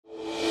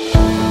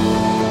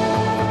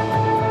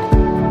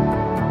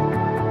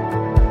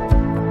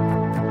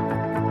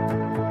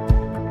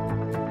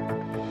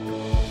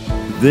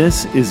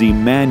This is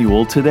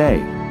Emmanuel Today,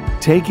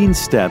 taking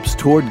steps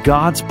toward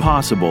God's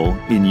possible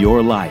in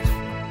your life.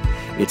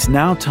 It's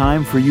now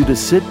time for you to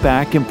sit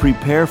back and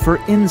prepare for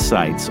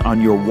insights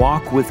on your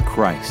walk with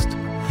Christ.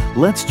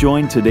 Let's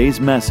join today's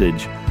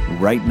message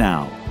right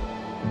now.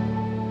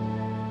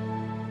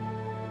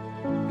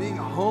 Being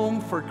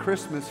home for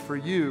Christmas for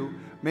you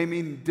may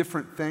mean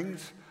different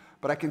things,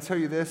 but I can tell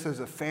you this, as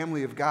a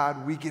family of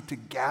God, we get to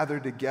gather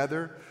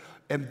together,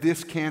 and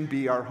this can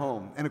be our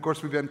home. And of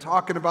course, we've been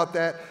talking about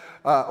that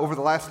over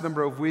the last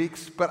number of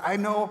weeks, but I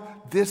know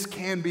this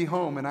can be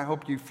home, and I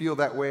hope you feel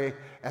that way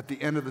at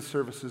the end of the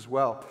service as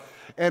well.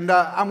 And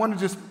I want to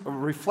just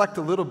reflect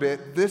a little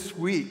bit. This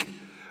week,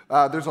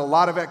 there's a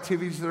lot of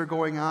activities that are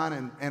going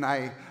on, and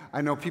I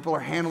know people are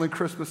handling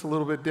Christmas a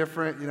little bit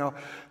different. You know,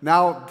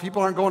 now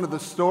people aren't going to the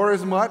store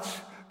as much.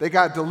 They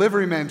got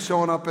delivery men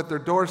showing up at their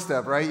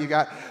doorstep, right? You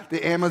got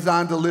the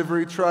Amazon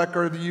delivery truck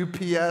or the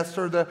UPS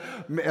or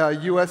the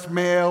U.S.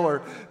 mail,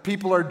 or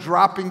people are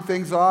dropping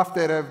things off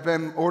that have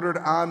been ordered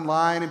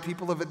online, and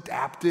people have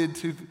adapted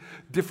to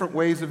different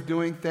ways of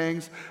doing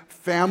things.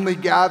 Family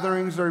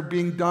gatherings are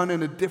being done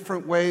in a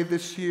different way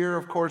this year.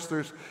 Of course,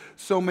 there's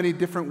so many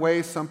different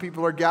ways. Some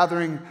people are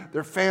gathering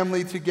their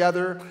family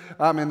together,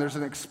 and there's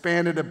an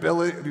expanded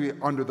ability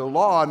under the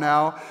law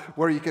now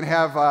where you can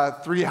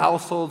have 3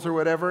 households or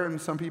whatever, and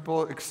some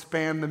people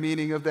expand the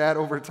meaning of that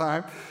over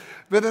time.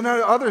 But then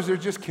others are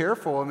just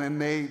careful, and then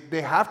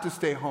they have to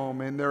stay home,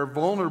 and they're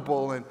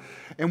vulnerable,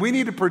 and we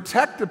need to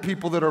protect the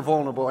people that are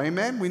vulnerable,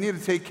 amen? We need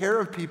to take care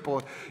of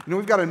people. You know,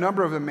 we've got a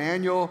number of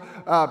Emmanuel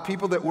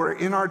people that were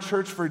in our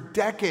church for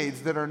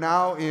decades that are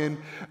now in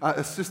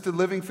assisted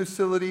living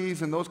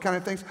facilities and those kind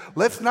of things.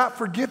 Let's not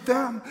forget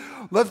them.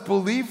 Let's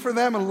believe for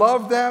them and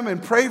love them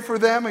and pray for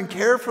them and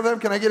care for them.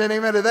 Can I get an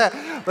amen to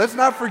that? Let's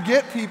not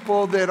forget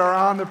people that are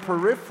on the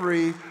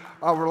periphery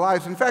of our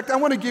lives. In fact, I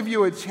want to give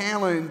you a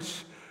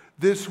challenge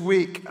this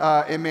week,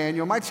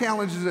 Emmanuel. My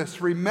challenge is this: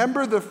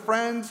 remember the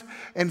friends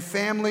and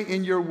family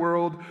in your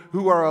world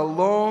who are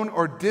alone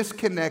or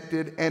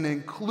disconnected, and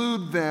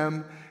include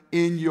them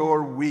in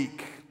your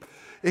week.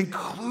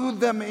 Include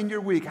them in your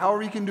week,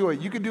 however you can do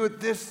it. You can do it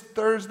this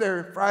Thursday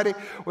or Friday,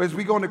 as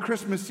we go into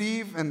Christmas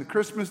Eve and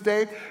Christmas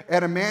Day.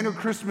 At Emmanuel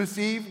Christmas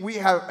Eve, we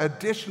have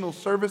additional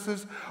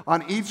services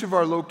on each of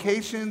our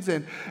locations,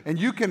 and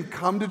you can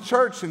come to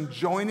church and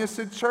join us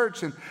at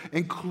church and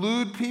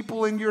include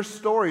people in your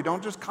story.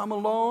 Don't just come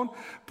alone.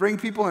 Bring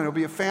people in. It'll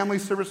be a family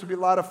service. It'll be a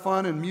lot of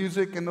fun and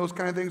music and those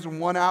kind of things in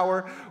 1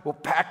 hour. We'll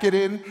pack it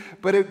in,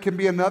 but it can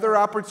be another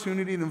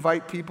opportunity to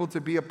invite people to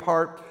be a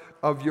part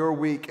of your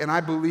week. And I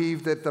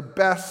believe that the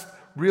best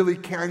really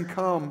can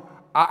come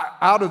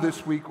out of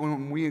this week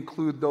when we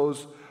include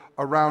those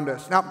around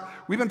us. Now,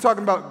 we've been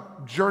talking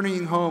about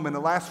journeying home. In the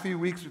last few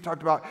weeks, we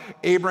talked about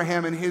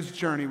Abraham and his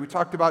journey. We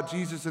talked about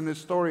Jesus and this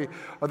story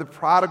of the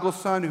prodigal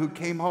son who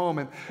came home.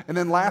 And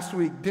then last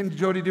week, didn't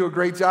Jody do a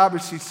great job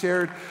as she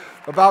shared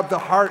about the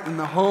heart and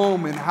the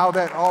home and how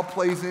that all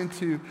plays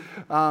into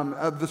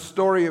the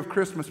story of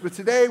Christmas. But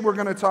today we're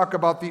going to talk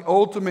about the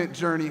ultimate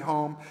journey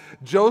home,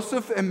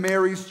 Joseph and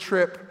Mary's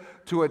trip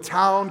to a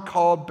town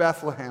called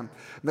Bethlehem.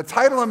 And the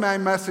title of my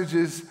message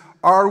is,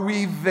 Are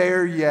We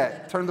There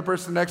Yet? Turn to the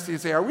person next to you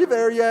and say, are we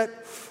there yet?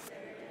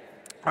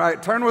 All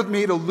right, turn with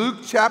me to Luke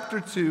chapter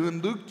 2.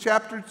 In Luke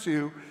chapter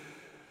 2,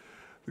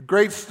 the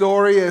great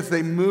story as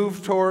they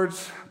move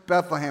towards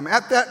Bethlehem.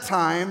 At that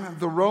time,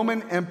 the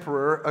Roman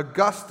Emperor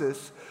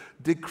Augustus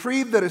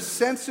decreed that a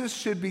census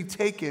should be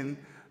taken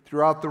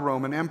throughout the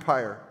Roman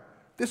Empire.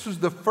 This was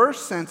the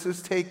first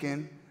census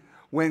taken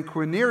when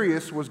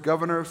Quirinius was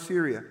governor of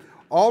Syria.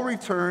 All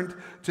returned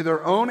to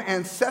their own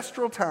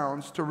ancestral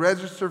towns to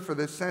register for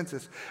this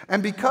census.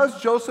 And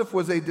because Joseph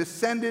was a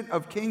descendant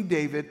of King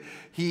David,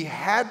 he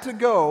had to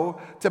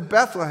go to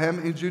Bethlehem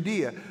in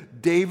Judea,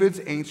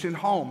 David's ancient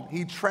home.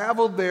 He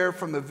traveled there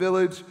from the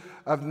village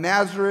of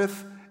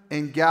Nazareth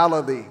in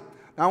Galilee.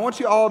 Now, I want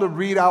you all to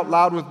read out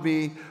loud with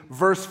me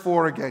verse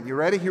 4 again. You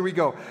ready? Here we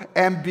go.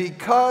 And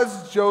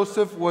because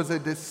Joseph was a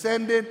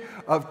descendant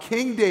of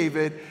King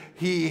David,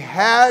 he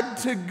had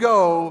to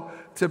go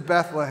to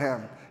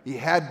Bethlehem. He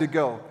had to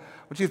go.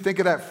 I want you to think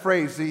of that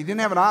phrase. He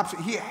didn't have an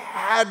option. He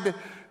had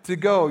to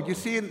go. You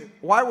see,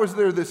 why was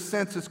there this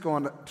census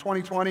going?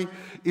 2020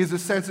 is a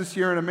census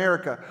year in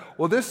America.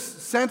 Well, this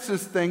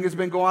census thing has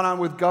been going on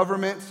with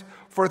governments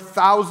for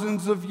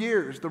thousands of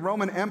years. The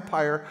Roman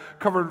Empire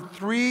covered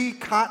 3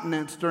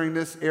 continents during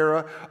this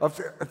era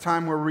of a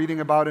time we're reading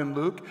about in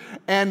Luke.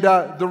 And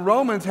the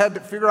Romans had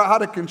to figure out how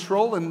to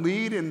control and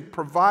lead and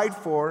provide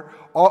for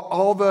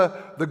all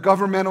the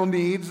governmental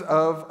needs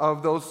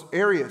of those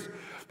areas.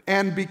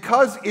 And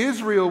because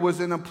Israel was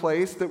in a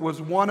place that was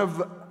one of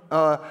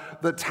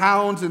the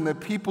towns and the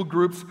people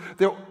groups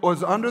that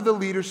was under the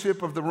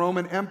leadership of the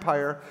Roman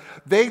Empire,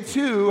 they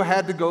too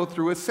had to go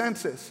through a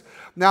census.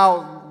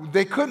 Now,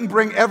 they couldn't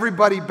bring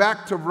everybody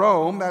back to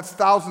Rome. That's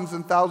thousands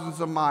and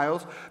thousands of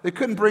miles. They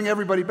couldn't bring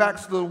everybody back.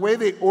 So the way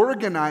they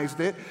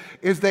organized it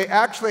is they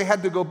actually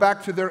had to go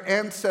back to their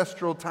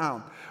ancestral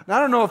town. Now, I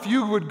don't know if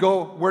you would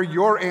go where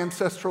your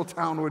ancestral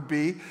town would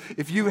be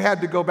if you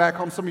had to go back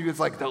home. Some of you, it's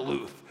like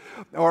Duluth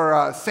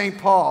or St.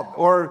 Paul,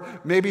 or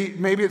maybe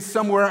it's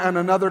somewhere on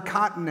another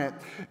continent.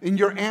 In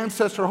your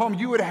ancestral home,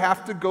 you would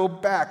have to go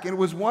back. And it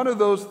was one of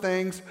those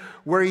things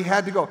where he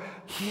had to go.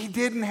 He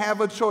didn't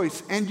have a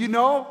choice. And you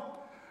know,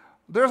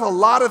 there's a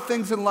lot of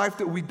things in life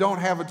that we don't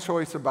have a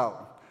choice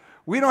about.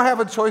 We don't have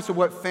a choice of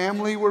what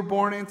family we're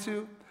born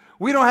into.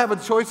 We don't have a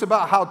choice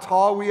about how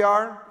tall we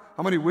are.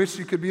 How many wish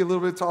you could be a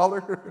little bit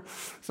taller?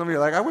 Some of you are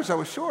like, I wish I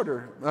was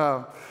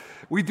shorter.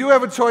 We do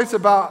have a choice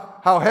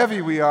about how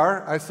heavy we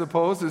are, I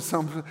suppose, in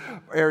some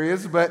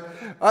areas, but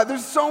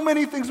there's so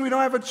many things we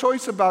don't have a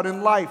choice about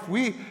in life.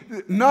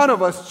 None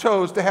of us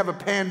chose to have a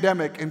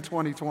pandemic in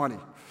 2020,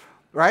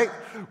 right?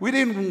 We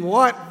didn't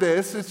want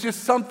this. It's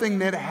just something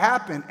that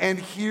happened, and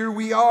here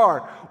we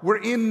are. We're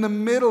in the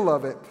middle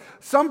of it.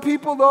 Some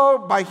people, though,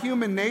 by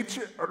human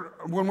nature,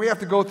 when we have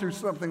to go through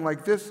something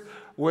like this,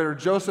 where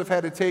Joseph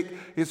had to take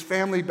his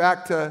family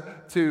back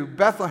to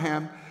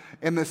Bethlehem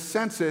in the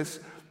census,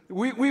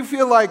 we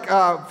feel like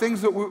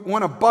things that we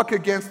want to buck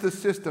against the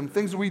system,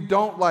 things we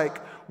don't like.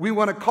 We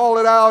want to call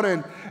it out,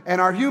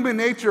 and our human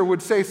nature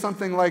would say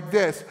something like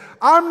this: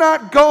 I'm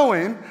not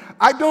going.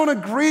 I don't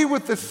agree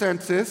with the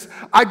census.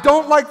 I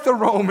don't like the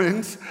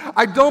Romans.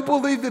 I don't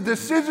believe the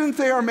decisions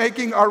they are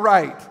making are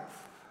right.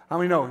 How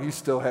many know he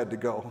still had to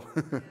go?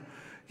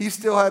 He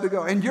still had to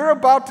go. And you're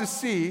about to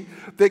see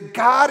that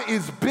God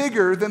is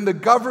bigger than the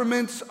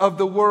governments of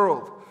the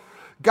world.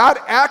 God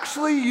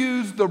actually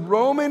used the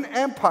Roman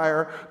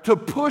Empire to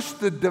push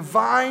the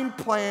divine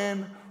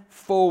plan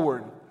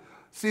forward.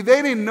 See,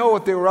 they didn't know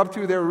what they were up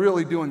to. They were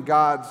really doing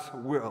God's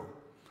will.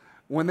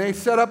 When they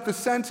set up the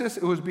census,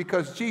 it was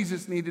because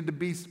Jesus needed to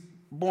be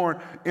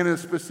born in a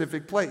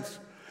specific place.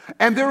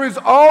 And there is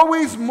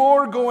always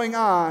more going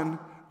on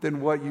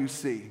than what you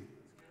see.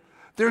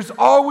 There's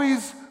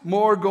always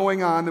more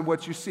going on than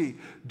what you see.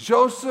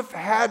 Joseph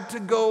had to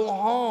go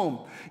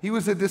home. He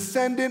was a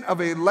descendant of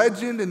a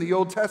legend in the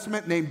Old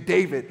Testament named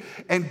David.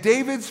 And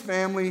David's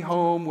family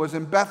home was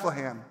in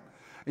Bethlehem.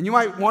 And you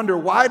might wonder,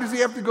 why does he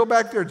have to go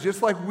back there?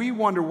 Just like we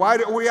wonder, why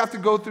do we have to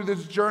go through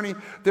this journey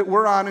that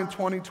we're on in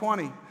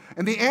 2020?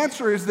 And the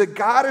answer is that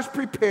God is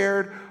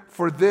prepared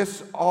for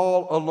this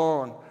all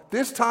along.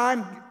 This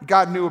time,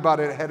 God knew about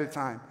it ahead of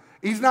time.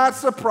 He's not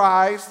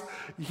surprised.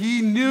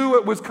 He knew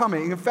it was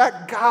coming. In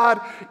fact,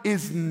 God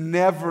is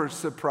never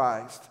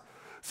surprised.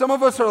 Some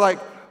of us are like,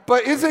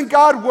 but isn't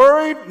God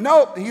worried?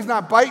 Nope, he's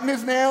not biting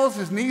his nails.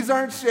 His knees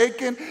aren't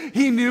shaking.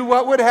 He knew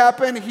what would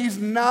happen. He's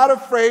not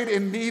afraid,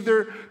 and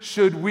neither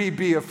should we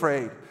be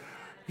afraid.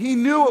 He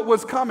knew it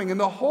was coming. In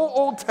the whole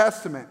Old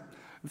Testament,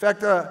 in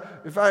fact, I'm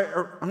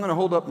going to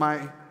hold up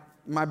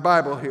my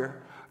Bible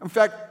here. In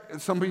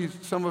fact, some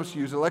of us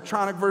use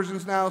electronic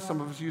versions now. Some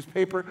of us use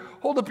paper.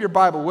 Hold up your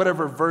Bible,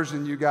 whatever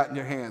version you got in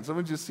your hands. Let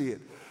me just see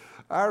it.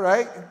 All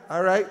right.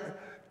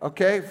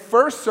 Okay.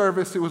 First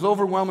service, it was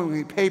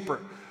overwhelmingly paper.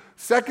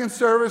 Second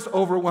service,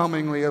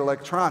 overwhelmingly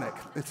electronic.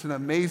 It's an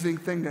amazing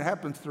thing that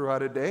happens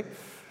throughout a day.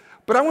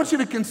 But I want you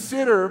to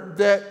consider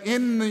that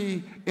in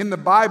the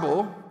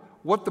Bible,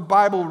 what the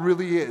Bible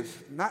really is.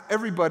 Not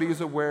everybody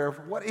is aware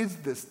of what is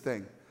this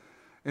thing.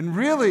 And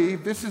really,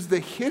 this is the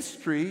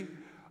history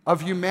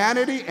of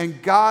humanity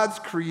and God's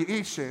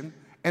creation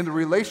and the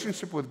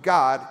relationship with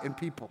God and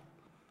people.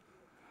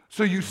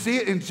 So you see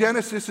it in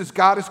Genesis as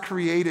God has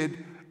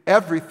created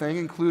everything,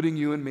 including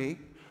you and me.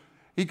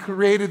 He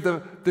created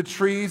the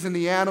trees and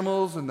the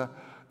animals and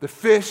the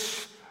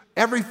fish,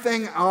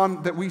 everything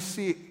that we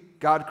see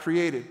God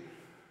created.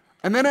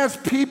 And then as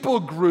people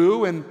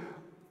grew and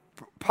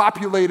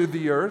populated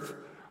the earth,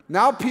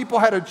 now people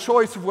had a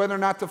choice of whether or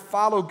not to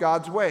follow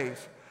God's ways.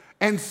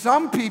 And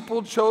some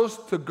people chose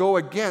to go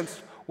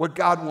against what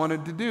God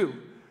wanted to do.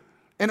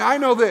 And I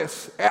know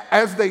this,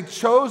 as they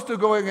chose to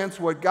go against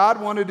what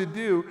God wanted to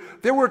do,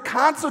 there were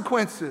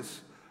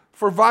consequences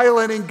for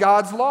violating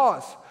God's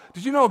laws.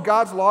 Did you know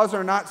God's laws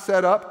are not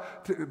set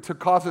up to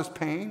cause us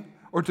pain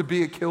or to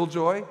be a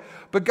killjoy?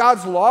 But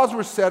God's laws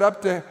were set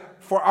up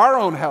for our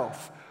own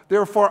health.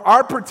 They're for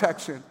our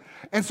protection.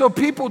 And so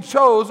people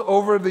chose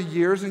over the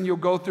years, and you'll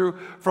go through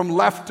from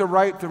left to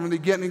right, from the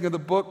beginning of the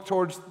book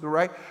towards the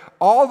right,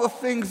 all the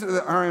things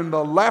that are in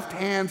the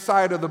left-hand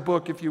side of the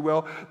book, if you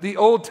will, the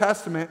Old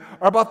Testament,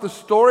 are about the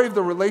story of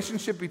the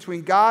relationship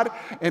between God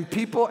and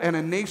people and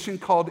a nation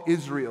called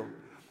Israel.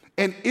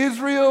 And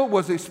Israel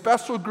was a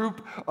special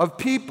group of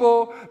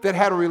people that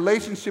had a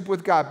relationship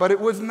with God. But it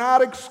was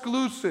not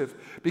exclusive,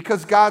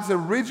 because God's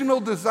original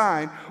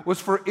design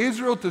was for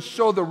Israel to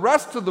show the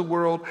rest of the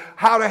world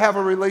how to have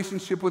a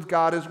relationship with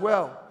God as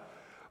well.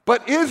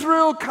 But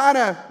Israel kind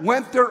of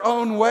went their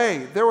own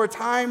way. There were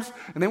times,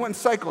 and they went in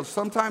cycles.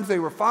 Sometimes they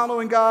were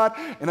following God,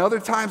 and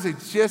other times they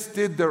just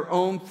did their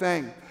own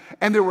thing.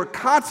 And there were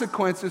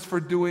consequences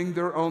for doing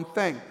their own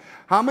thing.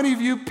 How many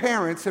of you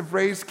parents have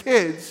raised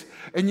kids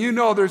and you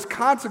know there's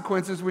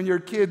consequences when your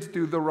kids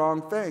do the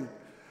wrong thing?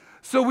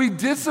 So we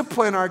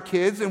discipline our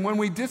kids, and when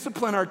we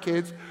discipline our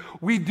kids,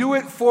 we do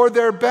it for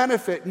their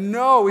benefit.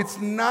 No,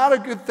 it's not a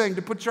good thing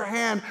to put your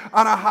hand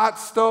on a hot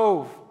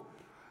stove.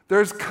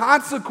 There's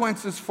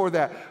consequences for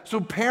that.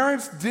 So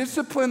parents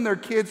discipline their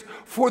kids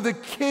for the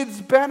kids'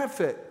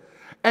 benefit.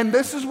 And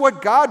this is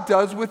what God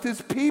does with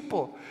his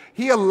people.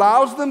 He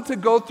allows them to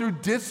go through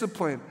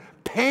discipline,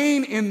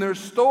 pain in their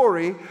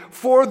story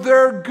for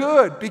their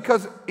good,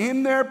 because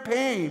in their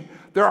pain,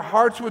 their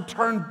hearts would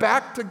turn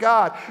back to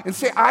God and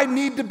say, I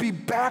need to be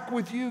back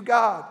with you,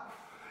 God.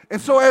 And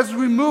so as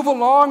we move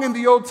along in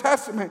the Old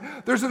Testament,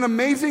 there's an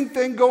amazing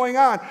thing going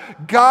on.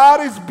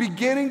 God is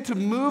beginning to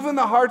move in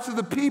the hearts of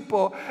the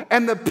people,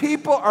 and the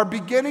people are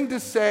beginning to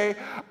say,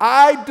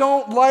 I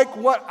don't like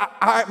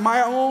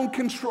my own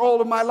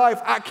control of my life.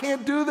 I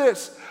can't do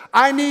this.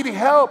 I need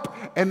help.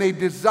 And they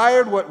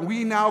desired what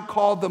we now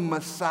call the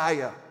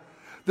Messiah.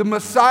 The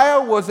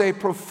Messiah was a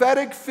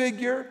prophetic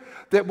figure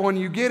that when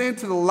you get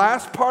into the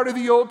last part of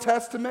the Old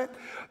Testament,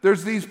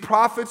 there's these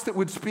prophets that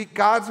would speak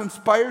God's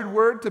inspired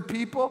word to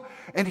people,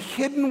 and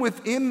hidden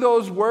within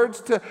those words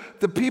to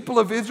the people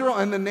of Israel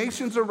and the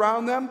nations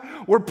around them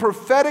were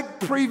prophetic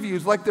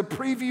previews, like the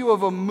preview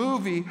of a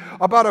movie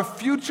about a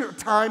future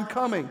time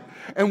coming.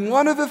 And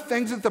one of the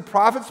things that the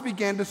prophets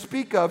began to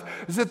speak of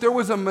is that there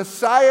was a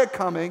Messiah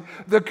coming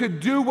that could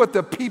do what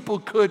the people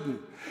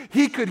couldn't.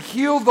 He could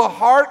heal the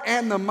heart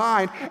and the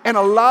mind and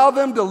allow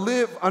them to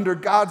live under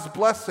God's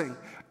blessing,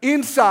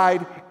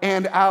 inside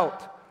and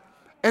out.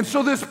 And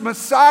so this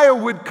Messiah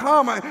would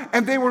come,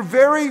 and they were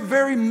very,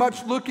 very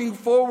much looking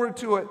forward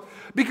to it.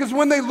 Because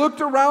when they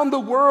looked around the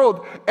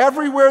world,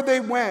 everywhere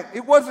they went,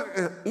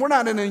 we're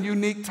not in a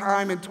unique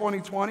time in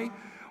 2020.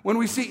 When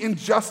we see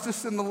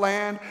injustice in the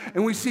land,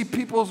 and we see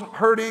people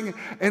hurting,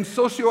 and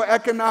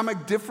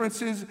socioeconomic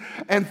differences,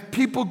 and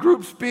people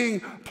groups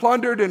being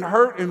plundered and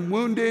hurt and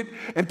wounded,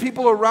 and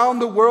people around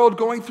the world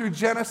going through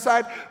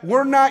genocide,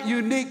 we're not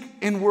unique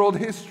in world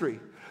history.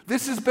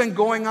 This has been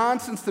going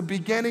on since the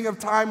beginning of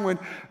time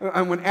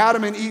when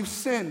Adam and Eve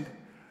sinned.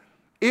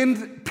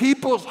 In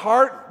people's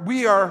heart,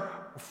 we are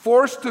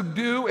forced to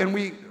do, and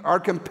we are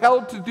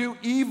compelled to do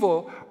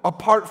evil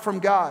apart from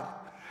God.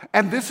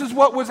 And this is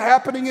what was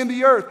happening in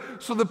the earth.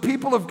 So the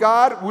people of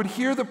God would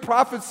hear the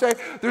prophets say,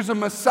 there's a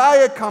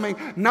Messiah coming,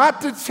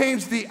 not to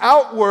change the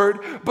outward,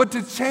 but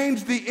to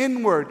change the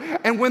inward.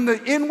 And when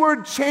the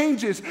inward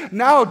changes,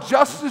 now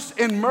justice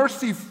and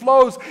mercy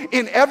flows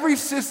in every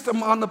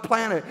system on the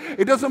planet.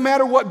 It doesn't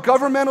matter what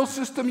governmental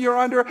system you're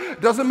under,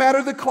 doesn't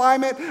matter the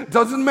climate,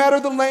 doesn't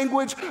matter the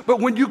language, but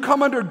when you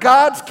come under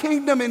God's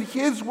kingdom and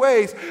his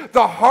ways,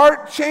 the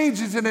heart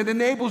changes and it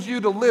enables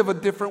you to live a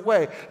different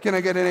way. Can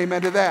I get an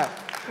amen to that?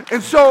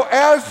 And so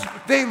as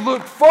they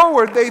looked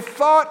forward, they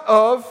thought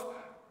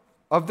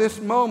of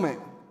this moment.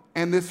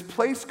 And this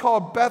place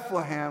called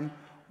Bethlehem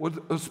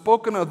was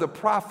spoken of the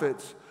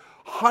prophets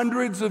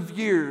hundreds of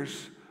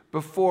years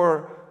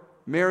before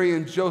Mary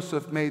and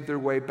Joseph made their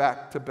way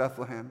back to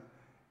Bethlehem.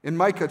 In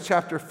Micah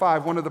chapter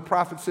 5, one of the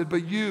prophets said,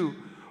 but you,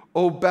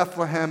 O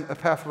Bethlehem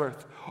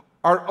Ephrathah,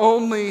 are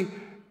only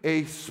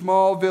a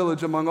small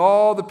village among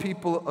all the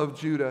people of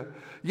Judah,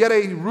 yet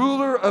a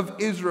ruler of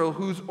Israel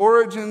whose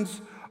origins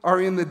are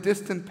in the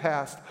distant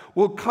past,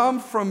 will come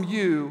from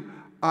you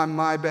on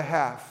my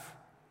behalf.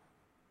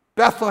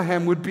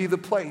 Bethlehem would be the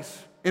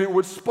place, and it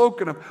was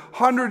spoken of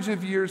hundreds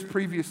of years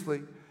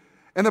previously.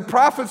 And the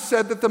prophets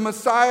said that the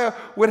Messiah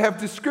would have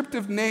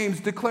descriptive names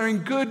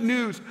declaring good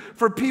news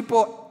for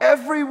people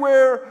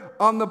everywhere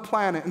on the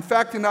planet. In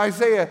fact, in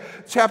Isaiah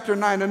chapter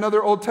 9,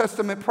 another Old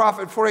Testament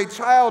prophet, for a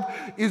child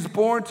is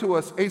born to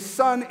us, a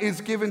son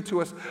is given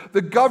to us.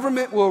 The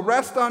government will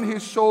rest on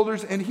his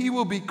shoulders, and he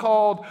will be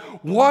called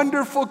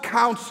Wonderful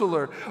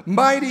Counselor,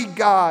 Mighty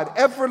God,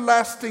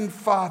 Everlasting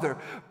Father,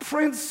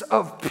 Prince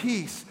of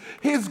Peace.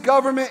 His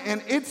government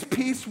and its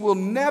peace will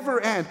never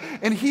end,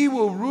 and he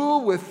will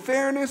rule with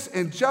fairness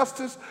and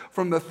justice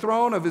from the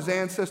throne of his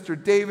ancestor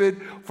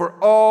David for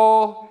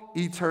all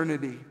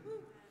eternity.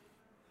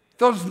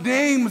 Those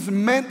names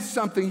meant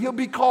something. He'll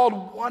be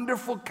called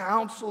Wonderful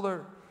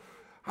Counselor.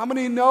 How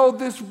many know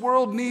this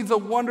world needs a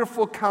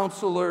wonderful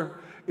counselor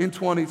in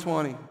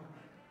 2020?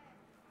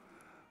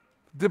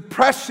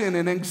 Depression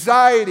and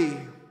anxiety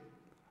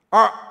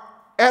are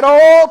at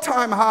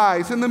all-time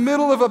highs. In the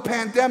middle of a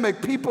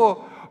pandemic,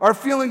 people are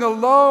feeling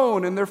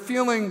alone, and they're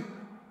feeling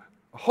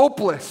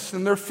hopeless,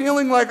 and they're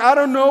feeling like, I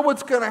don't know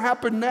what's going to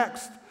happen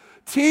next.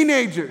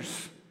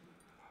 Teenagers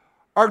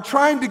are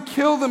trying to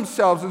kill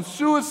themselves, and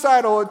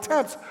suicidal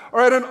attempts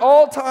are at an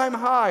all-time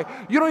high.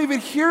 You don't even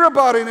hear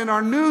about it in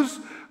our news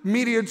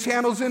media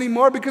channels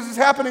anymore because it's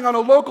happening on a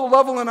local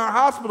level in our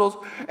hospitals,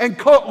 and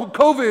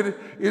COVID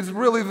is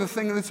really the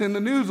thing that's in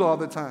the news all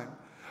the time.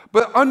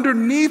 But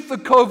underneath the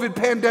COVID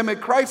pandemic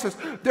crisis,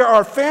 there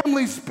are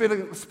families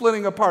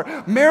splitting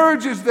apart,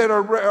 marriages that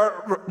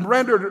are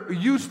rendered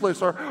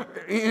useless or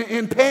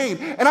in pain.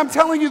 And I'm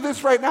telling you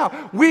this right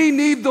now, we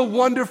need the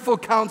wonderful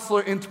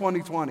counselor in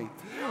 2020.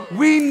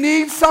 We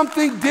need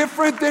something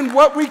different than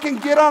what we can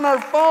get on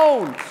our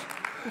phones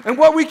and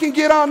what we can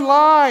get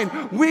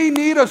online. We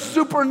need a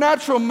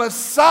supernatural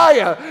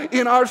Messiah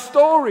in our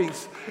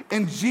stories.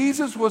 And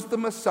Jesus was the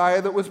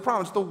Messiah that was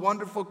promised, the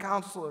wonderful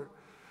counselor.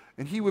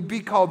 And he would be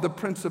called the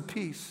Prince of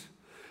Peace.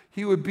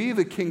 He would be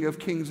the King of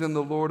Kings and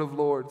the Lord of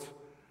Lords.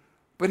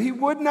 But he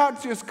would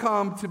not just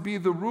come to be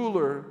the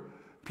ruler.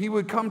 He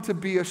would come to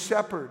be a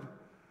shepherd.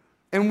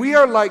 And we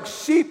are like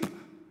sheep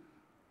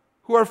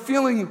who are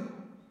feeling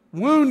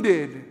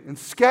wounded and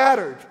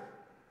scattered.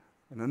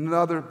 In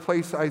another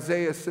place,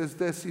 Isaiah says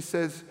this. He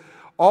says,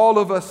 all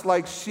of us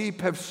like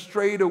sheep have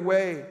strayed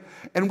away,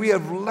 and we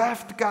have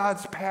left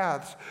God's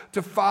paths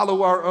to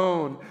follow our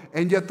own.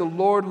 And yet the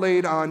Lord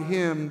laid on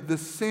him the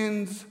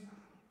sins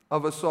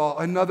of us all.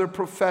 Another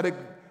prophetic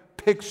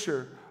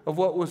picture of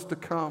what was to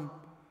come.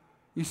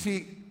 You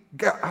see,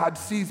 God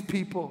sees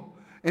people,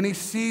 and he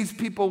sees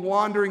people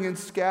wandering and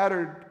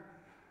scattered.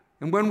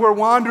 And when we're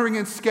wandering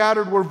and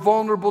scattered, we're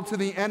vulnerable to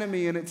the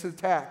enemy and its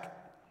attack.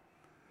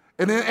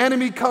 And the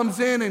enemy comes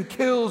in and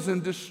kills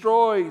and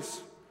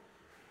destroys.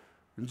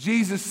 And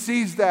Jesus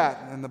sees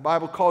that, and the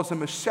Bible calls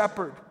him a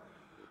shepherd,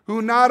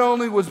 who not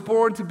only was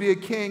born to be a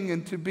king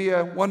and to be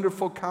a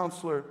wonderful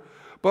counselor,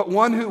 but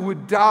one who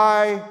would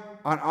die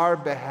on our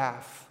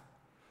behalf.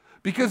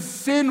 Because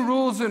sin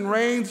rules and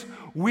reigns,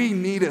 we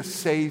need a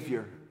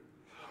Savior.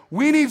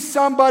 We need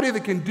somebody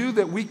that can do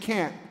that we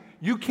can't.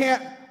 You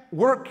can't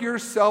work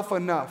yourself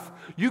enough.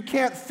 You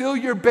can't fill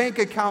your bank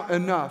account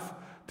enough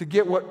to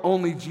get what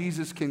only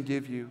Jesus can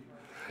give you.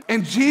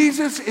 And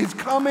Jesus is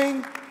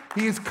coming.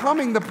 He is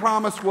coming, the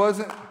promise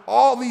wasn't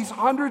all these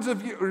hundreds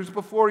of years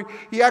before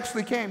he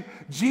actually came.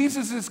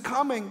 Jesus is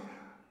coming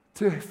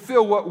to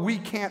fill what we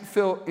can't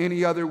fill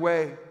any other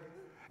way.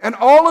 And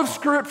all of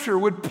Scripture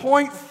would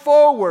point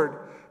forward,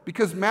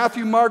 because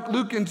Matthew, Mark,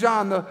 Luke, and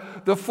John,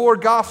 the four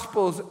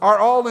Gospels, are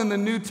all in the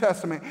New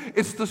Testament.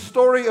 It's the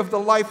story of the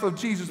life of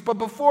Jesus. But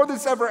before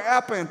this ever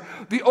happened,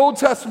 the Old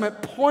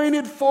Testament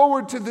pointed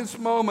forward to this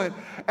moment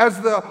as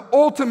the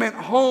ultimate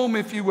home,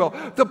 if you will,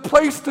 the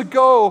place to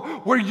go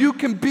where you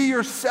can be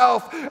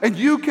yourself and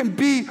you can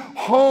be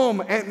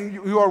home and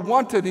you are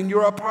wanted and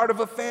you're a part of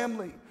a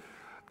family.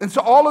 And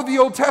so all of the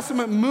Old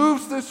Testament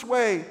moves this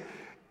way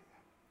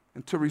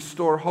and to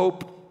restore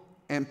hope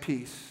and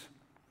peace.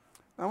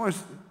 How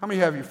many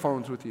have your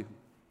phones with you?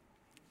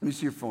 Let me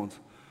see your phones.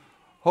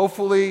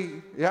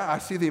 Hopefully, yeah, I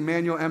see the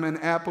Emmanuel MN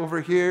app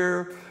over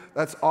here.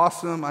 That's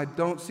awesome. I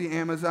don't see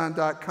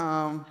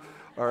Amazon.com.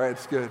 All right,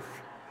 it's good.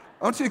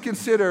 I want you to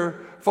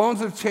consider phones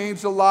have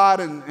changed a lot,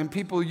 and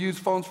people use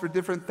phones for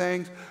different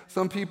things.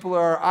 Some people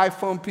are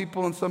iPhone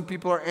people, and some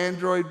people are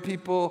Android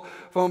people,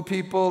 phone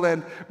people.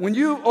 And when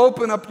you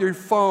open up your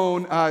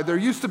phone, there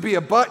used to be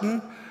a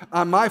button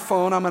on my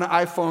phone. I'm an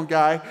iPhone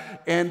guy.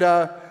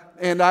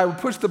 And I would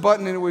push the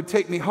button and it would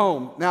take me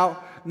home.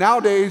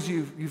 Nowadays,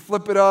 you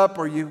flip it up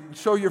or you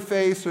show your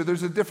face, or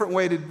there's a different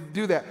way to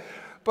do that.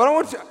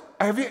 But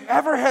have you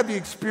ever had the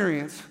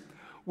experience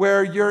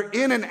where you're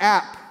in an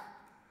app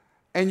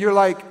and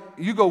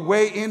you go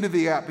way into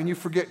the app and you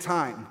forget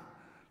time?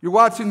 You're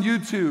watching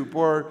YouTube,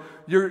 or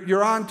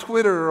you're on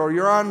Twitter, or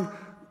you're on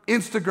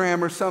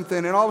Instagram or something,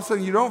 and all of a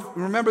sudden you don't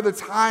remember the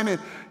time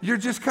and you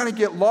just kind of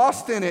get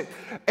lost in it.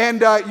 And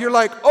you're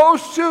like, oh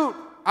shoot,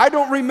 I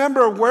don't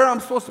remember where I'm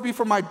supposed to be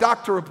for my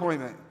doctor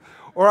appointment.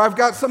 Or I've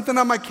got something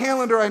on my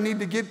calendar I need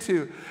to get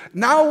to.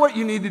 Now what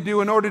you need to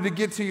do in order to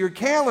get to your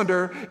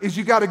calendar is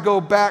you got to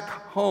go back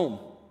home.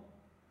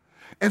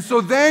 And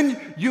so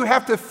then you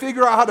have to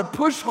figure out how to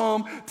push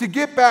home to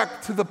get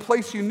back to the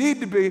place you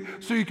need to be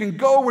so you can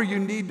go where you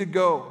need to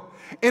go.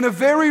 In a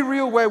very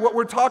real way, what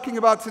we're talking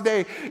about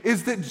today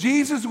is that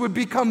Jesus would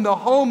become the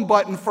home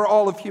button for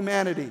all of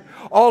humanity,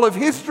 all of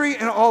history,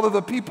 and all of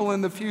the people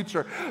in the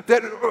future.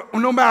 That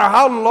no matter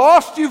how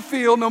lost you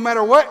feel, no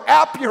matter what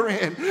app you're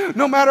in,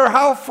 no matter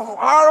how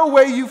far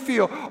away you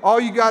feel,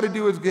 all you got to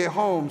do is get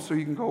home so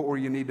you can go where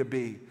you need to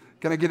be.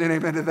 Can I get an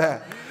amen to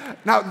that?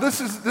 Now,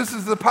 this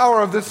is the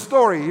power of this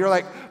story. You're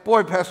like,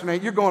 boy, Pastor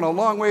Nate, you're going a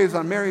long ways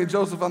on Mary and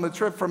Joseph on the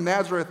trip from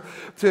Nazareth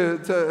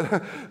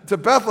to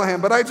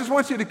Bethlehem. But I just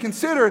want you to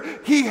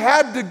consider he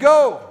had to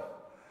go.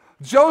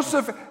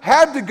 Joseph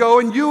had to go,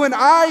 and you and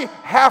I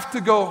have to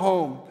go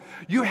home.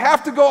 You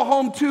have to go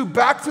home too,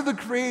 back to the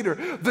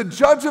Creator, the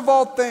judge of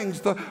all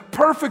things, the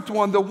perfect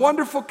one, the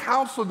wonderful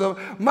counselor, the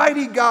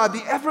mighty God,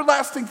 the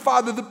everlasting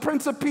Father, the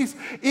Prince of Peace,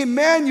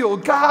 Emmanuel.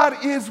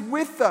 God is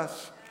with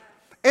us.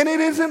 And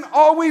it isn't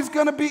always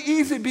going to be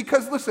easy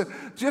because, listen,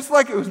 just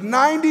like it was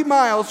 90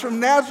 miles from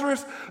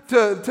Nazareth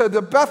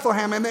to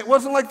Bethlehem, and it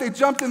wasn't like they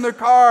jumped in their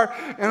car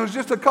and it was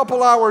just a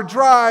couple-hour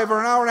drive or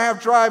an hour and a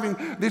half driving.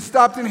 They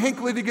stopped in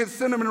Hinckley to get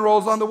cinnamon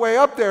rolls on the way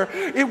up there.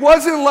 It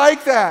wasn't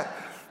like that.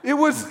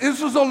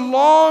 This was a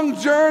long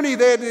journey.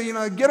 They had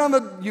to, get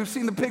on you've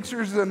seen the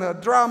pictures and the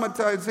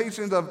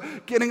dramatizations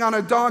of getting on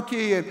a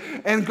donkey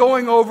and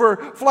going over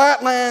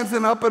flatlands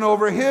and up and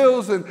over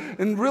hills.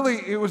 And really,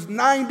 it was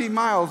 90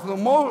 miles.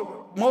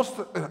 most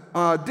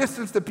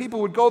distance that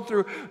people would go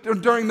through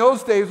during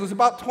those days was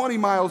about 20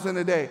 miles in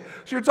a day.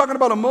 So you're talking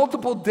about a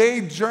multiple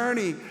day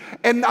journey.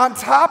 And on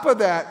top of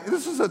that,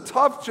 this is a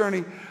tough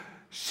journey,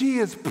 she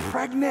is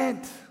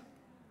pregnant.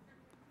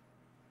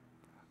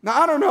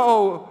 Now, I don't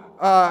know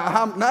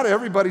not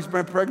everybody's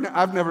been pregnant.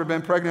 I've never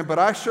been pregnant, but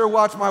I sure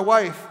watched my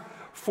wife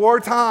 4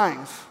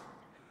 times.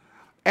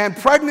 And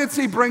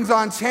pregnancy brings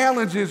on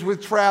challenges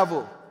with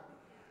travel.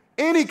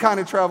 Any kind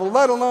of travel,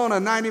 let alone a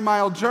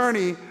 90-mile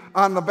journey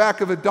on the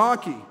back of a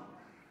donkey.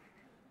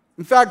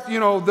 In fact, you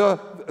know,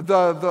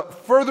 the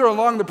further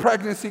along the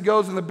pregnancy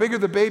goes and the bigger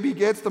the baby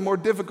gets, the more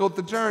difficult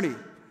the journey.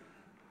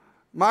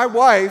 My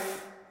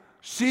wife,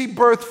 she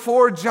birthed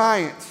 4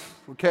 giants,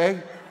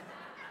 okay?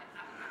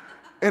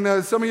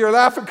 And some of you are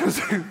laughing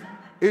because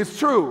it's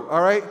true,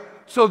 all right?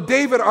 So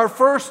David, our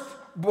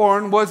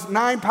firstborn, was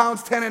 9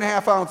 pounds, 10 and a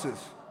half ounces.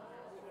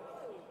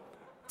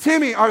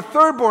 Timmy, our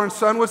thirdborn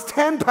son, was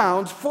 10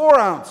 pounds, 4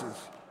 ounces.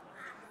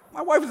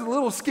 My wife is a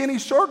little skinny,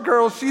 short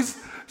girl. She's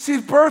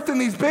birthing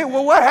these babies.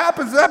 Well, what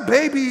happens? That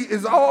baby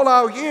is all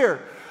out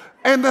here.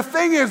 And the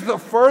thing is, the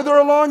further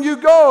along you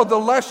go, the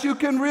less you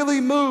can really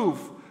move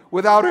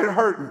without it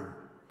hurting.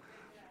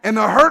 And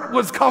the hurt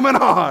was coming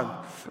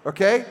on,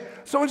 okay?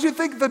 So as you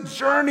think the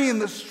journey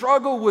and the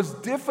struggle was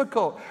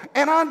difficult.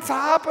 And on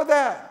top of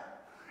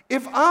that,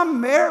 if I'm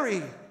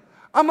Mary,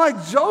 I'm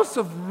like,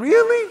 Joseph,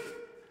 really?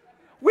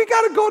 We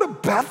got to go to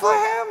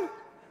Bethlehem?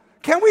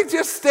 Can we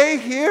just stay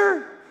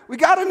here? We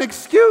got an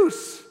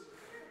excuse.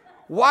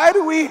 Why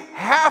do we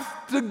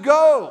have to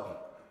go?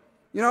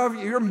 You know,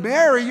 if you're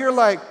Mary, you're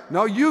like,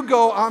 no, you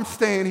go, I'm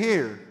staying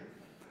here.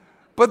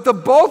 But the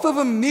both of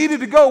them needed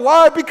to go.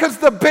 Why? Because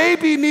the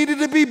baby needed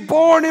to be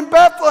born in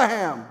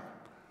Bethlehem.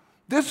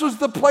 This was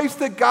the place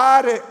that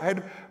God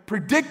had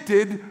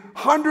predicted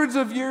hundreds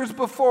of years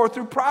before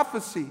through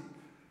prophecy.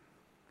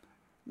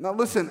 Now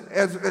listen,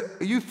 as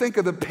you think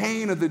of the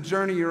pain of the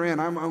journey you're in,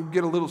 I'm going to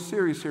get a little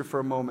serious here for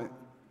a moment.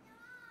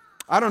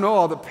 I don't know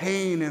all the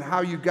pain and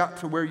how you got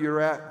to where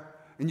you're at,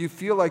 and you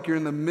feel like you're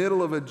in the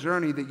middle of a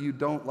journey that you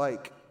don't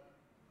like,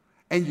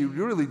 and you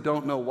really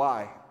don't know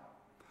why.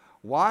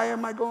 Why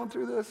am I going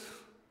through this?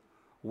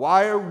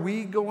 Why are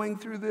we going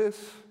through this?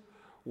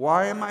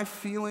 Why am I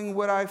feeling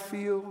what I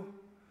feel?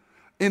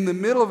 In the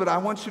middle of it, I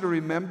want you to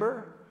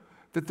remember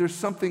that there's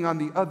something on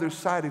the other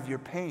side of your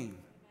pain.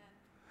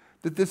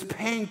 That this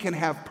pain can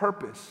have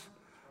purpose.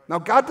 Now,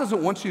 God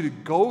doesn't want you to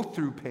go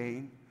through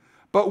pain,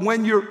 but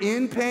when you're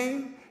in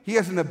pain, He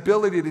has an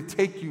ability to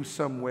take you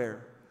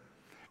somewhere.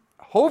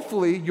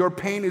 Hopefully, your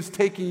pain is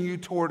taking you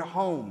toward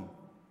home.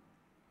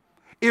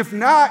 If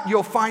not,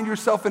 you'll find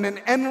yourself in an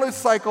endless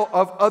cycle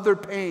of other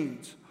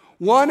pains,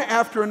 one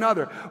after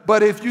another.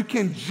 But if you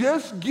can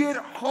just get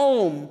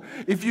home,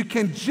 if you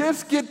can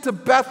just get to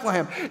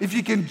Bethlehem, if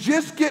you can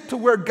just get to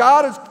where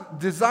God has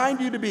designed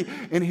you to be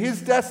in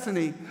His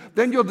destiny,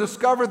 then you'll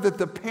discover that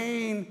the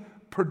pain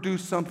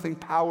produced something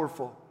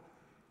powerful.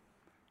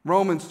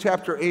 Romans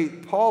chapter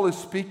 8, Paul is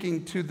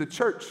speaking to the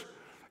church,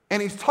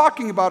 and he's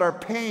talking about our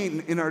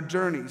pain in our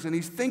journeys, and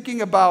he's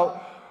thinking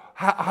about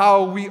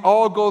how we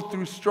all go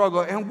through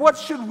struggle, and what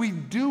should we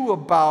do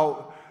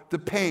about the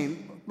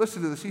pain.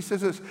 Listen to this. He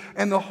says this,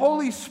 and the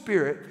Holy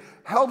Spirit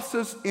helps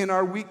us in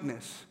our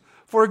weakness.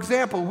 For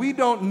example, we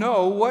don't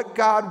know what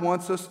God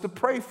wants us to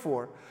pray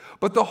for,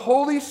 but the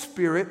Holy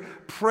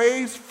Spirit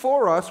prays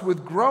for us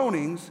with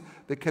groanings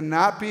that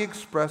cannot be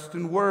expressed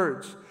in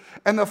words.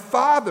 And the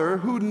Father,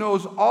 who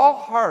knows all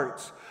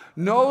hearts,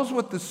 knows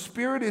what the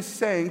Spirit is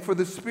saying, for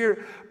the Spirit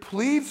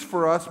pleads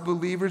for us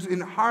believers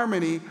in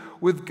harmony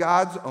with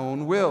God's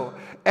own will.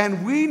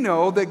 And we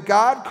know that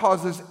God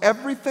causes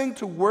everything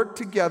to work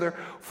together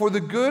for the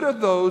good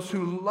of those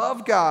who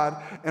love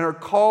God and are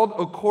called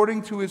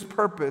according to His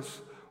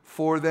purpose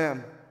for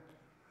them.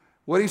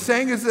 What he's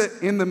saying is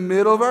that in the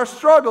middle of our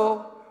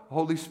struggle, the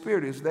Holy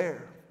Spirit is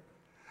there.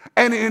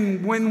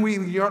 And when we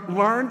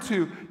learn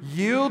to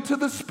yield to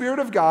the Spirit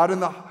of God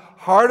and the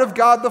heart of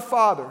God the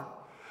Father,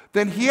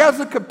 then He has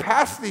a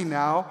capacity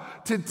now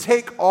to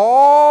take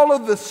all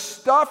of the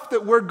stuff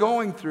that we're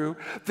going through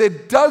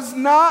that does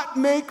not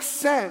make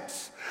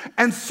sense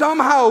and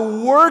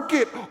somehow work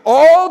it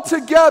all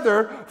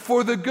together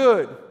for the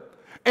good.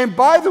 And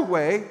by the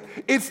way,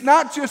 it's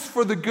not just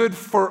for the good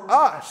for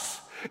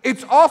us.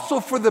 It's also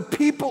for the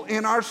people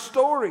in our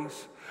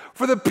stories.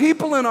 For the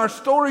people in our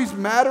stories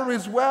matter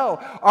as well.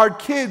 Our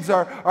kids,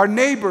 our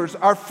neighbors,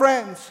 our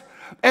friends.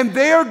 And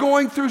they are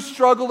going through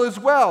struggle as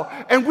well.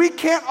 And we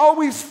can't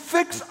always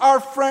fix our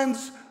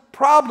friends'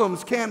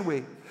 problems, can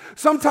we?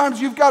 Sometimes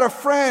you've got a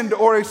friend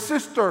or a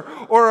sister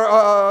or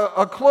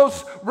a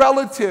close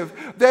relative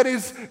that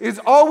is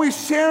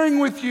always sharing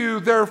with you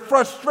their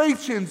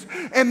frustrations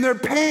and their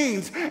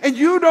pains, and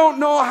you don't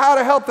know how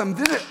to help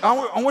them.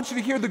 I want you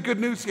to hear the good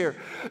news here.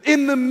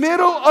 In the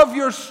middle of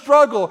your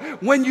struggle,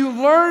 when you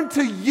learn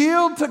to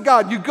yield to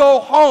God, you go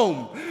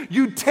home.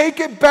 You take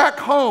it back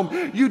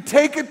home. You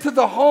take it to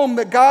the home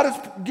that God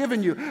has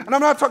given you. And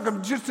I'm not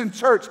talking just in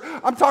church.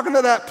 I'm talking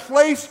to that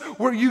place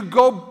where you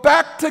go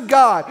back to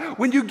God.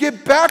 When you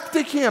get back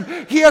to him.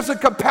 He has a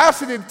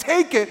capacity to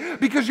take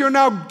it because you're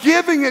now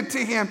giving it to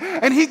him.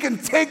 And he can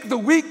take the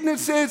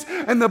weaknesses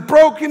and the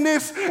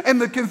brokenness and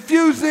the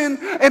confusion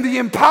and the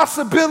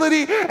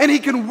impossibility, and he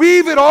can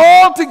weave it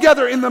all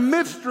together in the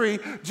mystery,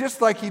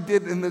 just like he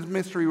did in the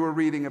mystery we're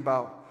reading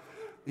about.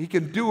 He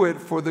can do it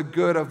for the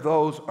good of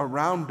those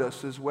around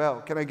us as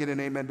well. Can I get an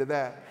amen to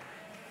that?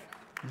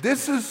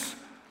 This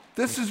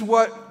is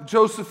what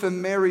Joseph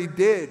and Mary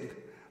did.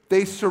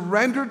 They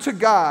surrendered to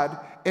God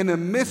in a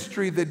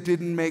mystery that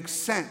didn't make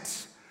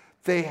sense.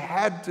 They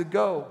had to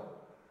go.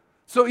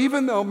 So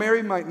even though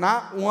Mary might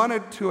not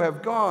wanted to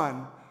have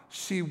gone,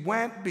 she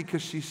went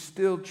because she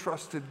still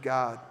trusted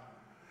God.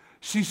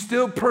 She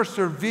still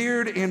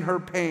persevered in her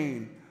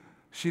pain.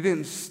 She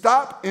didn't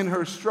stop in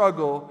her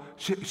struggle.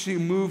 She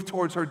moved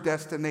towards her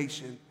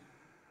destination.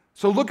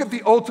 So look at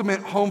the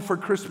ultimate home for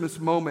Christmas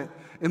moment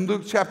in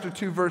Luke chapter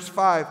 2, verse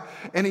 5.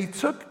 And he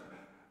took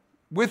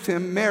with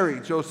him Mary,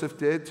 Joseph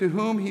did, to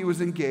whom he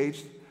was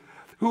engaged,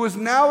 who was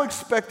now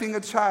expecting a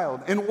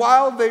child. And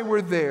while they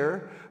were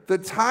there, the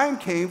time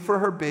came for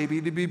her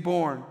baby to be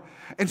born.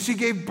 And she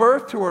gave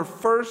birth to her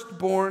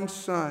firstborn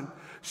son.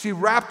 She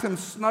wrapped him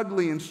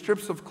snugly in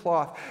strips of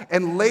cloth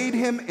and laid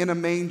him in a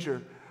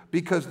manger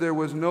because there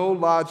was no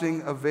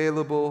lodging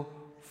available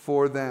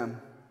for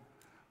them.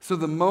 So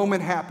the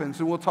moment happens,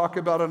 and we'll talk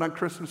about it on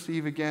Christmas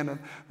Eve again,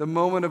 the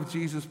moment of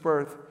Jesus'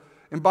 birth.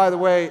 And by the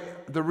way,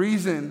 the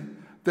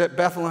reason that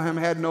Bethlehem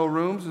had no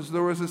rooms is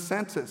there was a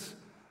census.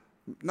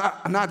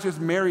 Not just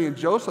Mary and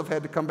Joseph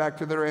had to come back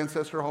to their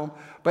ancestral home,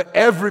 but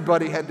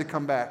everybody had to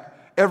come back.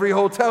 Every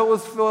hotel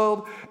was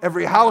filled,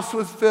 every house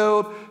was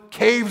filled,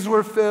 caves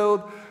were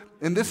filled,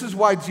 and this is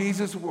why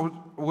Jesus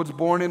was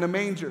born in a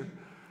manger.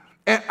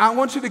 And I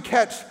want you to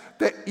catch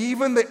that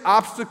even the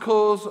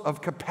obstacles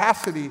of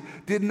capacity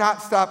did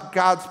not stop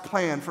God's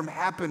plan from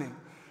happening.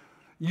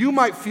 You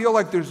might feel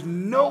like there's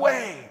no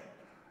way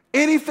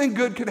anything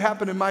good could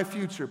happen in my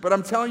future, but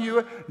I'm telling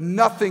you,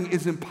 nothing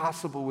is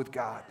impossible with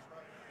God.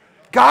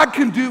 God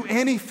can do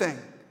anything.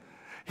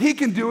 He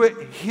can do it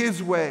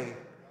his way.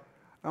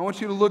 I want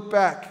you to look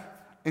back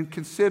and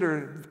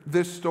consider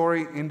this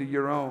story into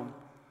your own.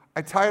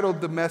 I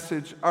titled the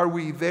message, Are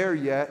We There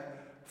Yet?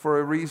 For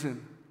a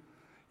reason.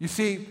 You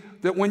see,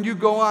 that when you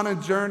go on a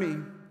journey,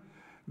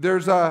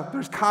 there's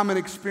common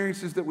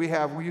experiences that we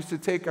have. We used to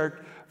take our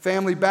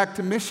family back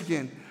to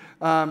Michigan,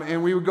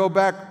 and we would go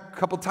back a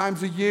couple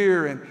times a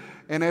year,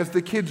 and as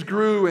the kids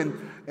grew,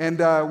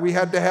 and we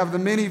had to have the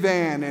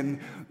minivan,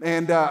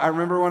 and I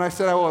remember when I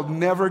said I will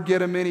never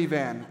get a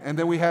minivan, and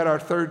then we had our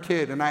third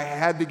kid, and I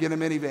had to get a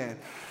minivan,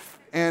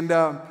 and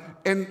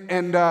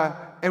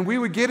we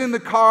would get in the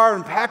car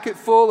and pack it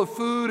full of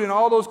food and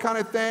all those kind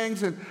of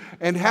things,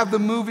 and have the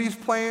movies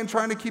playing,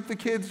 trying to keep the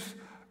kids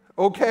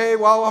okay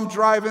while I'm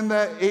driving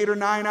that 8 or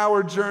 9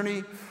 hour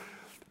journey.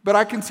 But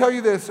I can tell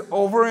you this,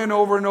 over and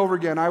over and over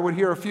again, I would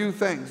hear a few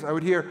things. I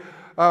would hear,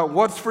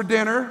 what's for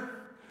dinner?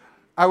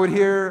 I would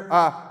hear,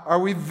 are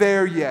we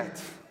there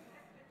yet?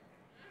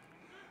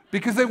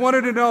 Because they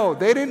wanted to know.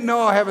 They didn't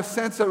know, have a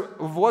sense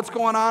of what's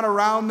going on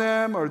around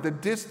them or the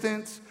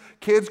distance.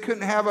 Kids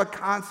couldn't have a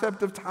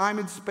concept of time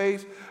and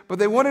space, but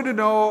they wanted to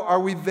know, are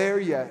we there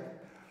yet?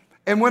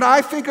 And when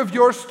I think of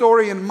your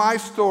story and my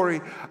story,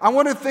 I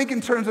want to think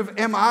in terms of,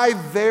 am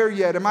I there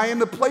yet? Am I in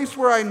the place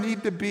where I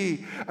need to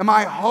be? Am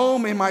I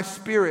home in my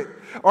spirit?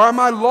 Or am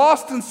I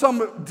lost in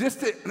some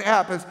distant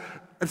app? Has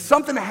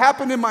something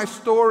happened in my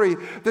story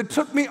that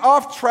took me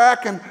off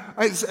track, and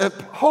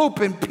hope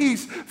and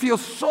peace feel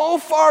so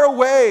far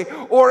away?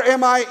 Or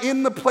am I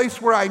in the place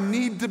where I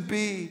need to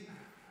be?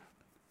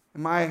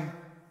 Am I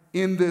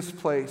in this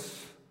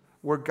place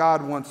where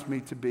God wants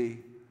me to be?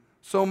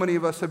 So many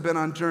of us have been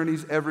on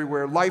journeys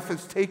everywhere. Life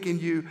has taken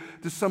you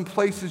to some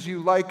places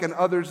you like and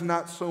others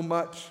not so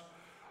much.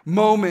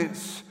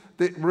 Moments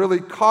that really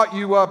caught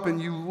you up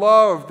and you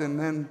loved, and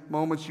then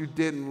moments you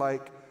didn't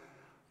like.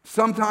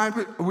 Sometimes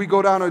we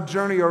go down a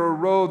journey or a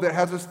road that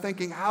has us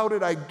thinking, how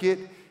did I get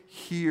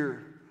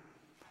here?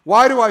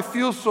 Why do I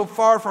feel so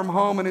far from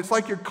home? And it's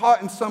like you're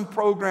caught in some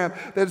program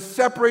that has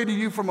separated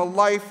you from a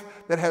life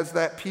that has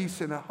that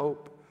peace and a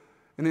hope.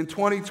 And in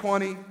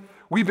 2020,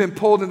 we've been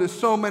pulled into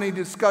so many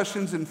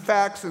discussions and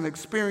facts and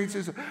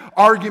experiences,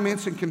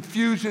 arguments and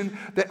confusion,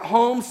 that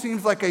home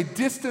seems like a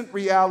distant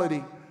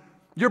reality.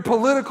 Your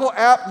political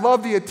app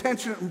loved the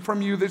attention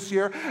from you this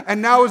year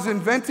and now is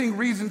inventing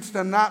reasons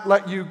to not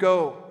let you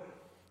go.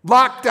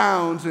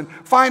 Lockdowns and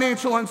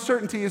financial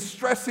uncertainty is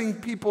stressing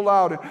people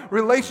out, and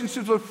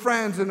relationships with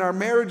friends and our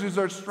marriages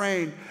are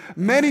strained.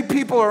 Many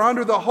people are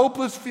under the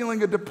hopeless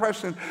feeling of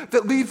depression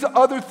that leads to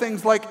other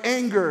things like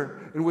anger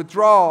and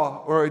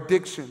withdrawal or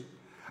addiction.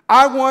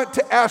 I want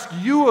to ask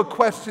you a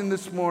question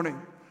this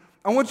morning.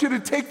 I want you to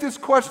take this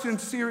question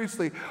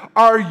seriously.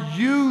 Are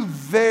you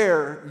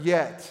there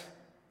yet?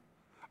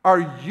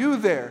 Are you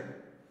there?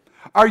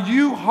 Are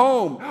you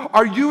home?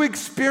 Are you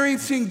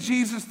experiencing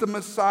Jesus the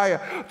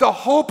Messiah? The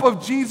hope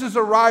of Jesus'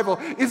 arrival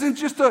isn't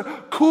just a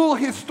cool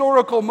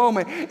historical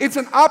moment. It's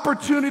an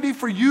opportunity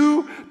for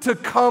you to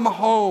come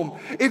home.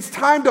 It's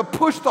time to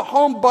push the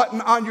home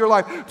button on your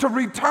life, to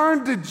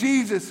return to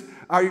Jesus.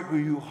 Are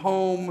you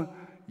home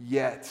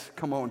yet?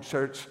 Come on,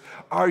 church.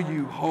 Are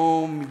you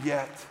home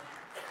yet?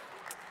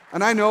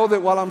 And I know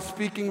that while I'm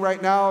speaking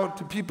right now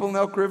to people in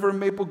Elk River,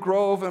 Maple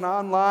Grove, and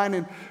online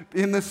and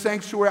in the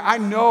sanctuary, I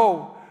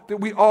know that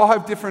we all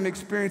have different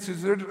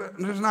experiences.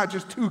 There's not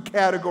just two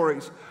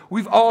categories.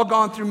 We've all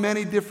gone through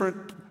many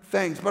different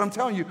things. But I'm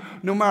telling you,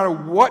 no matter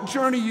what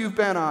journey you've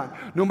been on,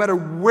 no matter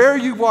where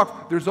you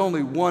walk, there's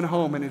only one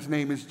home, and his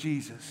name is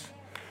Jesus.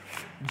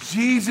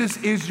 Jesus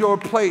is your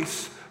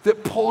place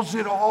that pulls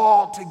it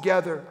all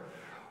together.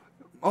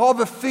 All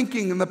the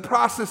thinking and the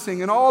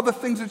processing and all the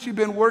things that you've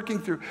been working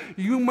through.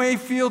 You may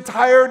feel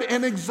tired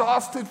and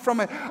exhausted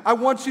from it. I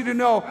want you to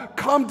know,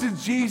 come to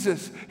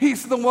Jesus.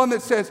 He's the one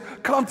that says,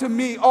 come to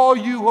me, all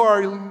you who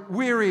are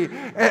weary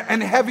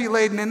and heavy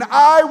laden, and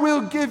I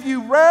will give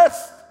you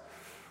rest.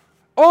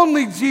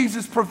 Only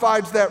Jesus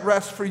provides that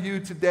rest for you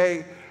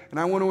today.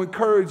 And I want to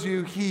encourage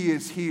you, he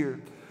is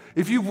here.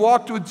 If you've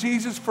walked with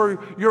Jesus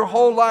for your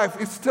whole life,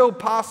 it's still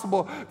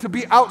possible to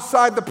be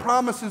outside the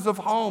promises of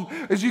home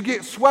as you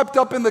get swept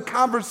up in the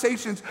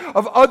conversations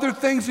of other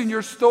things in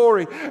your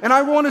story. And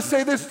I want to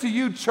say this to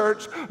you,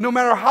 church. No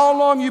matter how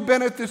long you've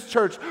been at this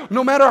church,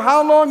 no matter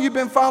how long you've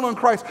been following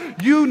Christ,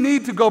 you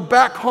need to go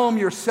back home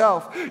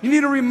yourself. You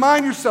need to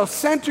remind yourself,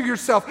 center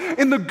yourself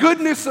in the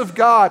goodness of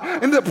God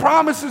and the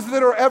promises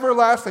that are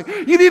everlasting.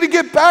 You need to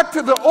get back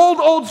to the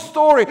old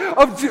story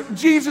of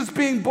Jesus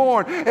being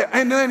born,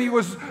 and then he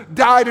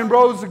died and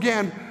rose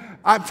again.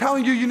 I'm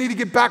telling you, you need to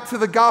get back to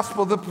the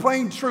gospel, the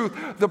plain truth,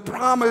 the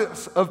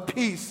promise of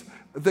peace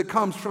that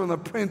comes from the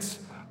Prince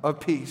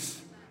of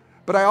Peace.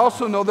 But I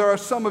also know there are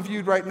some of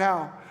you right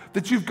now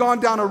that you've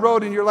gone down a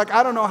road and you're like,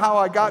 I don't know how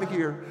I got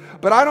here,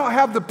 but I don't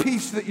have the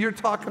peace that you're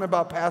talking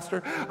about,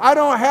 Pastor. I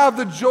don't have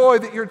the joy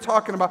that you're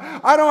talking about.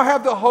 I don't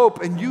have the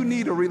hope, and you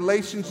need a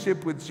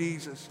relationship with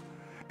Jesus.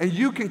 And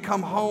you can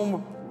come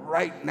home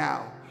right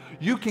now.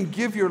 You can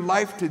give your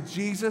life to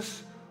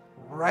Jesus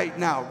right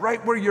now,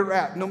 right where you're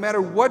at, no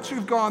matter what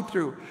you've gone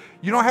through.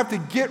 You don't have to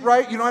get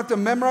right. You don't have to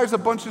memorize a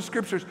bunch of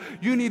scriptures.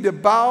 You need to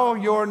bow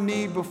your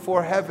knee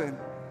before heaven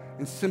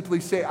and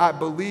simply say, I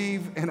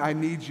believe and I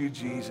need you,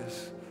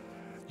 Jesus.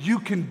 You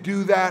can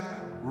do that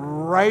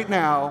right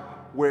now,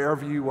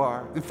 wherever you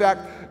are. In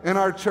fact, in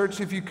our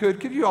church, if you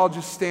could you all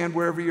just stand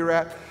wherever you're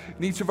at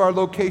in each of our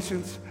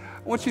locations?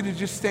 I want you to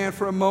just stand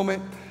for a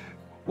moment.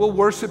 We'll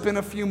worship in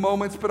a few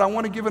moments, but I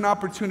want to give an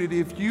opportunity.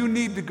 If you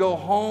need to go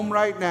home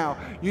right now,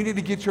 you need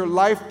to get your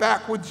life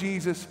back with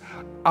Jesus,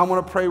 I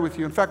want to pray with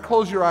you. In fact,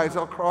 close your eyes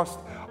across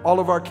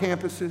all of our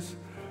campuses.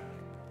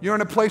 You're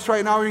in a place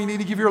right now where you need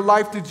to give your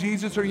life to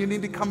Jesus, or you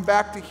need to come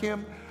back to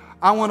him.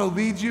 I want to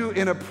lead you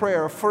in a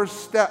prayer, a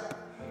first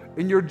step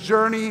in your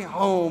journey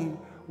home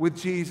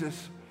with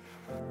Jesus.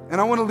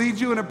 And I want to lead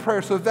you in a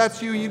prayer. So if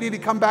that's you, you need to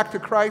come back to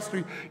Christ,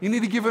 or you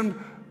need to give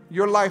him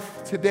your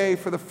life today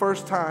for the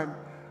first time.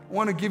 I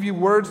want to give you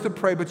words to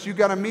pray, but you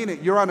got to mean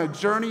it. You're on a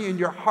journey in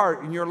your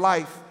heart, in your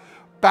life,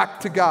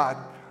 back to God.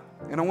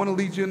 And I want to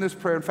lead you in this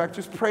prayer. In fact,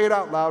 just pray it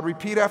out loud.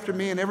 Repeat after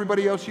me, and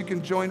everybody else, you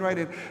can join right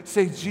in.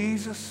 Say,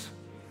 Jesus,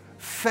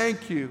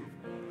 thank you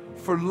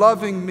for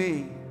loving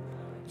me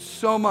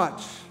so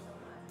much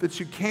that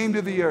you came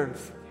to the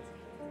earth.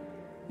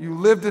 You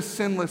lived a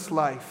sinless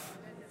life.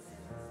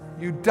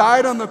 You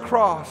died on the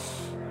cross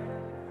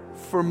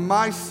for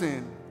my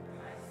sin,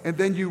 and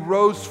then you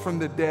rose from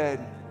the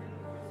dead.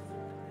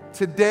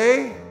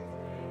 Today,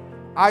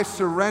 I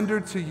surrender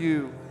to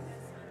you.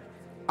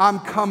 I'm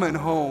coming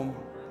home.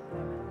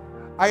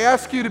 I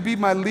ask you to be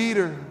my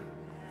leader,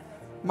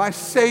 my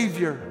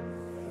Savior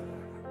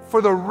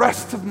for the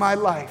rest of my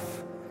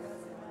life.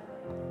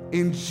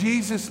 In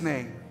Jesus'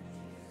 name,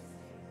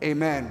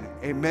 amen,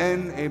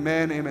 amen,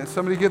 amen, amen.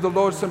 Somebody give the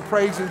Lord some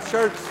praise in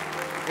church.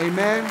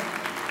 Amen.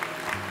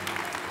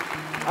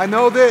 I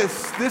know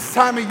this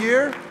time of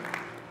year,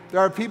 there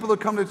are people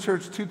that come to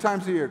church 2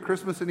 times a year,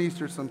 Christmas and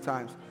Easter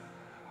sometimes.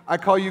 I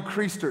call you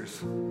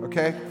Creasters,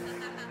 okay?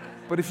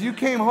 But if you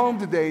came home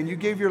today and you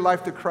gave your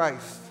life to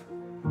Christ,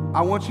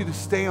 I want you to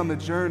stay on the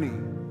journey.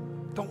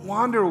 Don't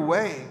wander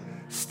away.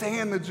 Stay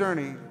in the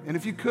journey. And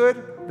if you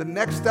could, the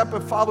next step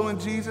of following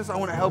Jesus, I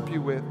want to help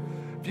you with.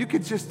 If you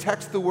could just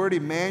text the word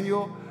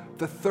Emmanuel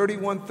to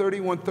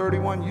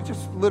 313131. You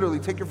just literally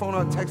take your phone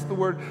out and text the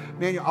word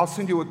Emmanuel. I'll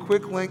send you a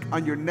quick link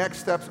on your next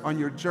steps on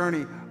your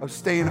journey of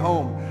staying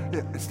home,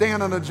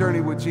 staying on the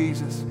journey with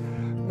Jesus.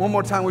 One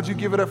more time, would you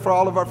give it up for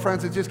all of our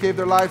friends that just gave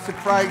their lives to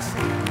Christ?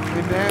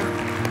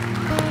 Amen.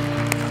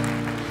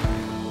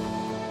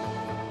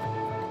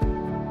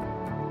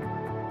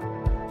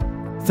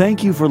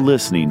 Thank you for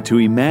listening to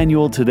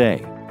Emmanuel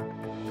Today.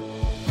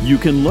 You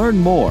can learn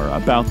more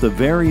about the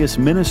various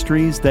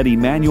ministries that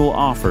Emmanuel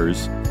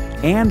offers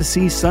and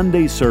see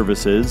Sunday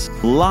services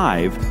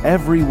live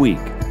every week.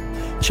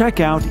 Check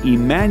out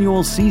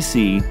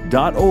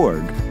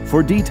emmanuelcc.org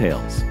for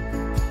details.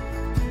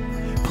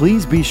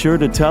 Please be sure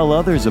to tell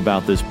others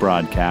about this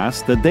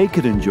broadcast that they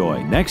could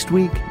enjoy next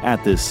week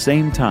at this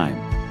same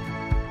time.